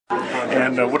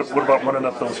And what about running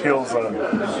up those hills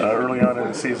early on in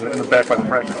the season in the back by the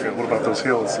practice field? What about those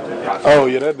hills? Oh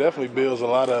yeah, that definitely builds a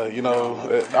lot of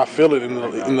I feel it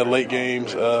in the late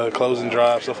games, closing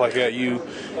drives, stuff like that.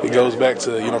 It goes back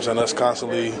to us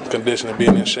constantly conditioning,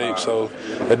 being in shape. So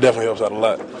that definitely helps out a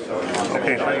lot.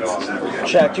 Okay, thanks.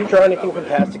 Shaq, do you draw anything from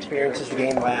past experiences, the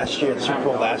game last year, the Super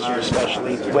Bowl last year,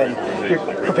 especially when you're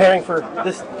preparing for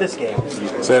this game?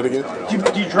 Say it again.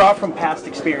 Do you draw from past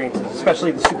experiences,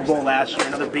 especially the Super Bowl last year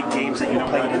and other big games that you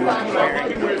played in when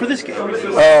preparing for this game?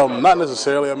 Not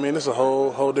necessarily. I mean, it's a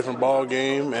whole different ball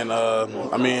game, and a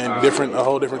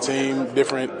whole different team,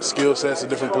 different skill sets of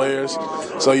different players.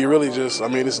 So you really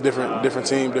it's different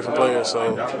team, different players.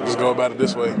 So just go about it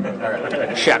this way.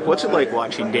 Shaq, what's it like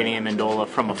watching Danny Amendola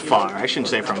from afar? I shouldn't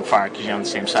say from afar because you're on the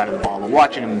same side of the ball, but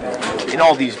watching him in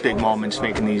all these big moments,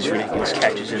 making these ridiculous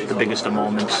catches at the biggest of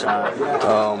moments.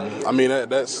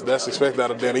 That's expected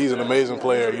out of Danny. He's an amazing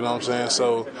player, you know what I'm saying?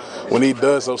 So when he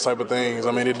does those type of things,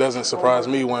 it doesn't surprise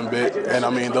me one bit. And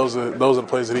those are the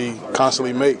plays that he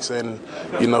constantly makes, and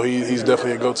he's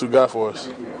definitely a go-to guy for us.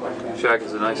 Shaq,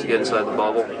 is it nice to get inside the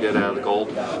bubble, get out of the cold?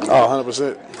 Oh,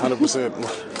 100%.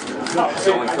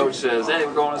 So when coach says, "Hey,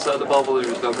 we're going inside the bubble,"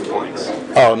 there's no complaints.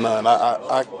 Oh, none.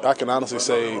 I can honestly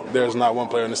say there's not one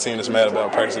player on this team that's mad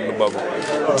about practicing the bubble.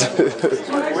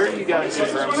 Where are you guys in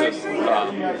terms of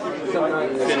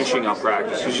finishing up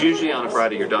practice? Because usually on a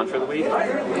Friday you're done for the week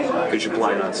because you're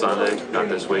playing on Sunday. Not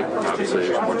this week. Obviously,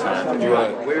 there's more time.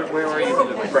 Right. Where are you in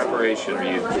the preparation? Are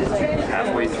you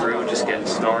halfway through, just getting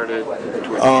started?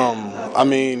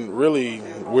 Really,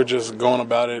 we're just going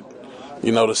about it,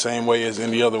 the same way as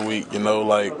any other week.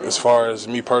 Like as far as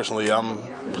me personally, I'm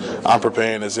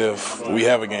preparing as if we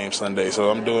have a game Sunday. So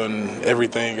I'm doing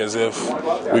everything as if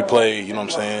we play,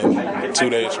 2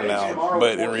 days from now.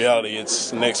 But in reality,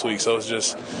 it's next week, so it's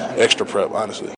just extra prep, honestly.